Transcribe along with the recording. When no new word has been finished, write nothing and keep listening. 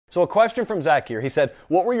So a question from Zach here. He said,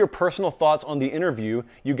 what were your personal thoughts on the interview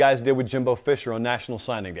you guys did with Jimbo Fisher on National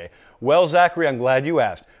Signing Day? Well, Zachary, I'm glad you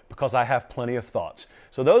asked because I have plenty of thoughts.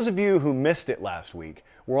 So those of you who missed it last week,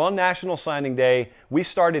 we're on National Signing Day. We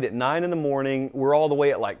started at 9 in the morning. We're all the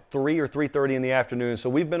way at like 3 or 3:30 in the afternoon. So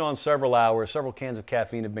we've been on several hours. Several cans of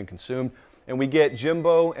caffeine have been consumed. And we get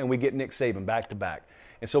Jimbo and we get Nick Saban back to back.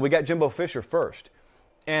 And so we got Jimbo Fisher first.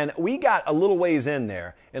 And we got a little ways in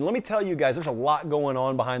there. And let me tell you guys, there's a lot going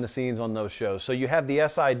on behind the scenes on those shows. So you have the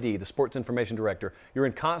SID, the Sports Information Director. You're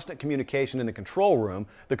in constant communication in the control room.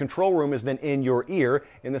 The control room is then in your ear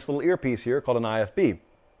in this little earpiece here called an IFB.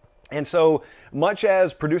 And so much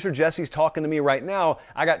as producer Jesse's talking to me right now,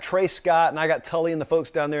 I got Trey Scott and I got Tully and the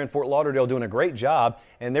folks down there in Fort Lauderdale doing a great job,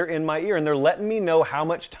 and they're in my ear and they're letting me know how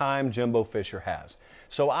much time Jimbo Fisher has.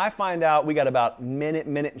 So I find out we got about minute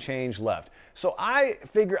and change left. So I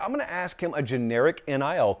figure I'm going to ask him a generic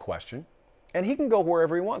NIL question, and he can go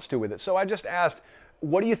wherever he wants to with it. So I just asked,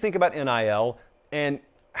 what do you think about NIL, and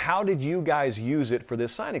how did you guys use it for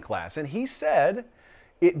this signing class? And he said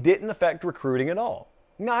it didn't affect recruiting at all.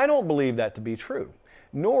 Now, I don't believe that to be true,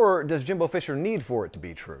 nor does Jimbo Fisher need for it to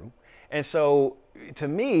be true. And so, to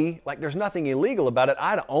me, like, there's nothing illegal about it.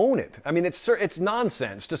 I'd own it. I mean, it's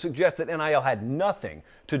nonsense to suggest that NIL had nothing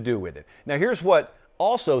to do with it. Now, here's what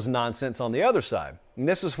also is nonsense on the other side. And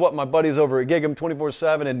this is what my buddies over at Gig'em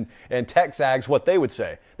 24/7 and TexAgs, what they would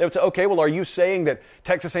say. They would say, okay, well, are you saying that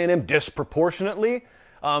Texas A&M disproportionately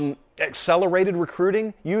accelerated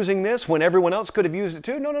recruiting using this when everyone else could have used it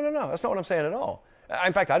too? No. That's not what I'm saying at all.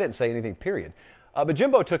 In fact, I didn't say anything, period. But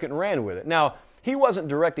Jimbo took it and ran with it. Now, he wasn't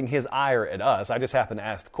directing his ire at us. I just happened to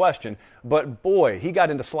ask the question. But boy, he got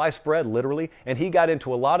into sliced bread, literally, and he got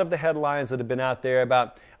into a lot of the headlines that have been out there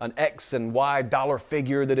about an X and Y dollar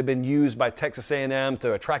figure that had been used by Texas A&M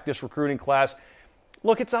to attract this recruiting class.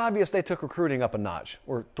 Look, it's obvious they took recruiting up a notch,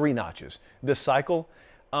 or 3 notches, this cycle.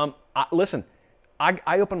 Listen,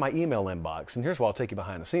 I open my email inbox, and here's where I'll take you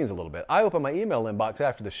behind the scenes a little bit. I open my email inbox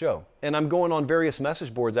after the show, and I'm going on various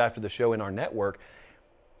message boards after the show in our network,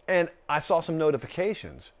 and I saw some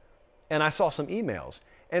notifications, and I saw some emails.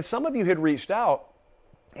 And some of you had reached out,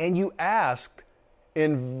 and you asked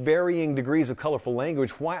in varying degrees of colorful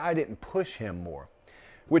language why I didn't push him more,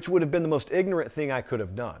 which would have been the most ignorant thing I could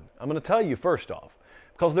have done. I'm going to tell you first off,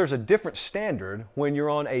 because there's a different standard when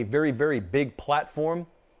you're on a very, very big platform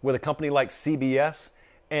with a company like CBS,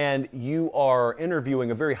 and you are interviewing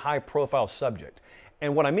a very high-profile subject.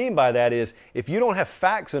 And what I mean by that is, if you don't have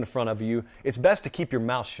facts in front of you, it's best to keep your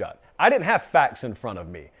mouth shut. I didn't have facts in front of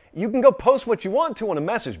me. You can go post what you want to on a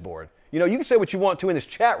message board. You know, you can say what you want to in this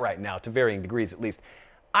chat right now, to varying degrees at least.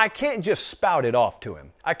 I can't just spout it off to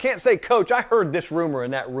him. I can't say, Coach, I heard this rumor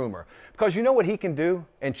and that rumor. Because you know what he can do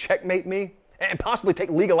and checkmate me? And possibly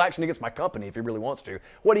take legal action against my company if he really wants to.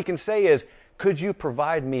 What he can say is, could you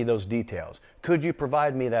provide me those details? Could you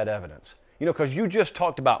provide me that evidence? You know, because you just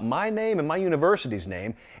talked about my name and my university's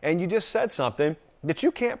name, and you just said something that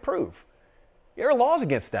you can't prove. There are laws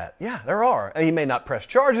against that. Yeah, there are. And he may not press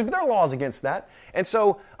charges, but there are laws against that. And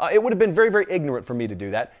so it would have been very, very ignorant for me to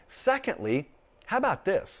do that. Secondly, how about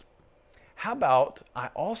this? How about I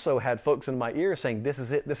also had folks in my ear saying, this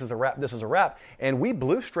is it, this is a wrap, this is a wrap. And we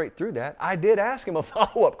blew straight through that. I did ask him a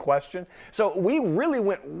follow-up question. So we really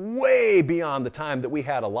went way beyond the time that we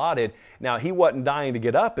had allotted. Now, he wasn't dying to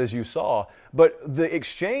get up, as you saw. But the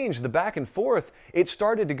exchange, the back and forth, it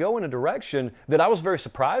started to go in a direction that I was very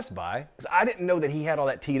surprised by. Because I didn't know that he had all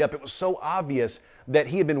that teed up. It was so obvious that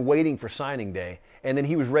he had been waiting for signing day. And then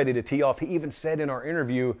he was ready to tee off. He even said in our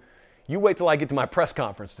interview, you wait till I get to my press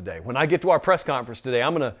conference today. When I get to our press conference today,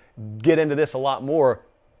 I'm going to get into this a lot more.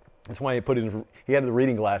 That's why he had the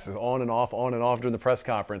reading glasses on and off during the press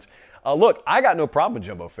conference. Look, I got no problem with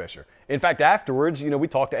Jimbo Fisher. In fact, afterwards, we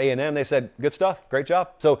talked to A&M. They said, good stuff, great job.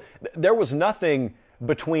 So there was nothing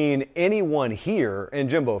between anyone here and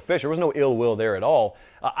Jimbo Fisher. There was no ill will there at all.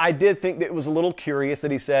 I did think that it was a little curious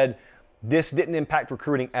that he said this didn't impact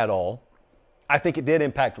recruiting at all. I think it did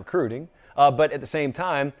impact recruiting. But at the same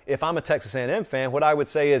time, if I'm a Texas A&M fan, what I would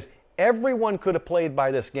say is everyone could have played by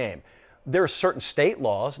this game. There are certain state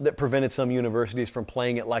laws that prevented some universities from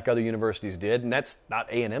playing it like other universities did, and that's not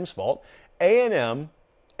A&M's fault. A&M,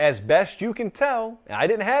 as best you can tell, and I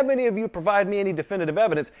didn't have any of you provide me any definitive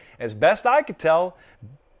evidence, as best I could tell,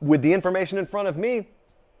 with the information in front of me,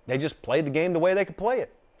 they just played the game the way they could play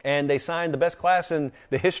it. And they signed the best class in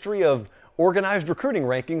the history of organized recruiting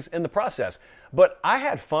rankings in the process. But I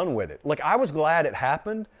had fun with it. Like, I was glad it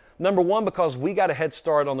happened. Number one, because we got a head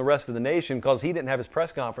start on the rest of the nation because he didn't have his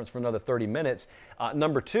press conference for another 30 minutes.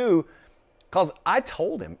 Number two, Because I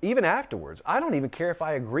told him, even afterwards, I don't even care if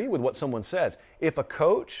I agree with what someone says. If a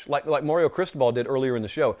coach, like Mario Cristobal did earlier in the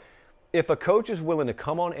show, if a coach is willing to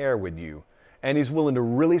come on air with you and he's willing to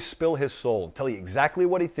really spill his soul, tell you exactly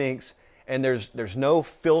what he thinks, and there's no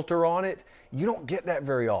filter on it, you don't get that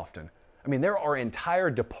very often. I mean, there are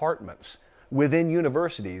entire departments within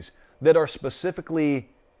universities that are specifically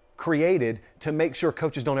created to make sure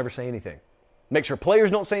coaches don't ever say anything. Make sure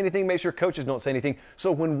players don't say anything, make sure coaches don't say anything. So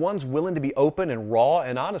when one's willing to be open and raw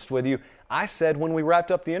and honest with you, I said when we wrapped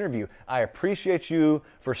up the interview, I appreciate you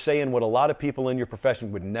for saying what a lot of people in your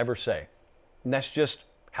profession would never say. And that's just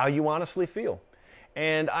how you honestly feel.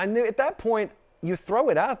 And I knew at that point, you throw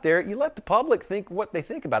it out there, you let the public think what they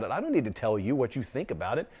think about it. I don't need to tell you what you think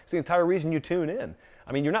about it. It's the entire reason you tune in.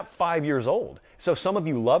 I mean, you're not 5 years old. So some of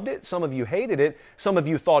you loved it, some of you hated it, some of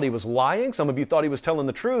you thought he was lying, some of you thought he was telling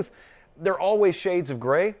the truth. There are always shades of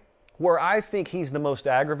gray. Where I think he's the most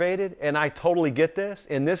aggravated, and I totally get this,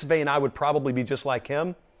 in this vein I would probably be just like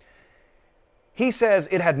him. He says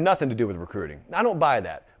it had nothing to do with recruiting. I don't buy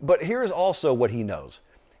that. But here's also what he knows.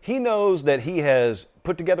 He knows that he has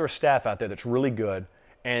put together a staff out there that's really good,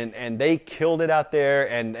 and they killed it out there,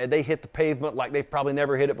 and they hit the pavement like they've probably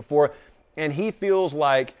never hit it before. And he feels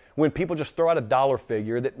like when people just throw out a dollar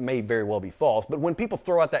figure that may very well be false, but when people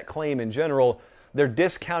throw out that claim in general, they're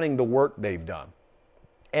discounting the work they've done.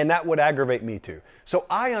 And that would aggravate me too. So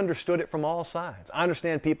I understood it from all sides. I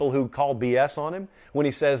understand people who call BS on him when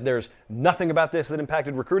he says there's nothing about this that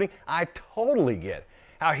impacted recruiting. I totally get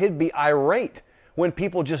how he'd be irate when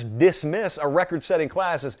people just dismiss a record-setting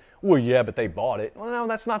class as, well, yeah, but they bought it. Well, no,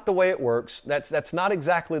 that's not the way it works. That's not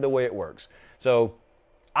exactly the way it works. So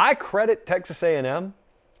I credit Texas A&M,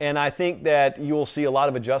 and I think that you will see a lot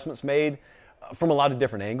of adjustments made from a lot of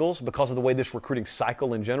different angles because of the way this recruiting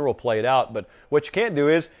cycle in general played out. But what you can't do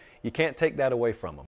is you can't take that away from them.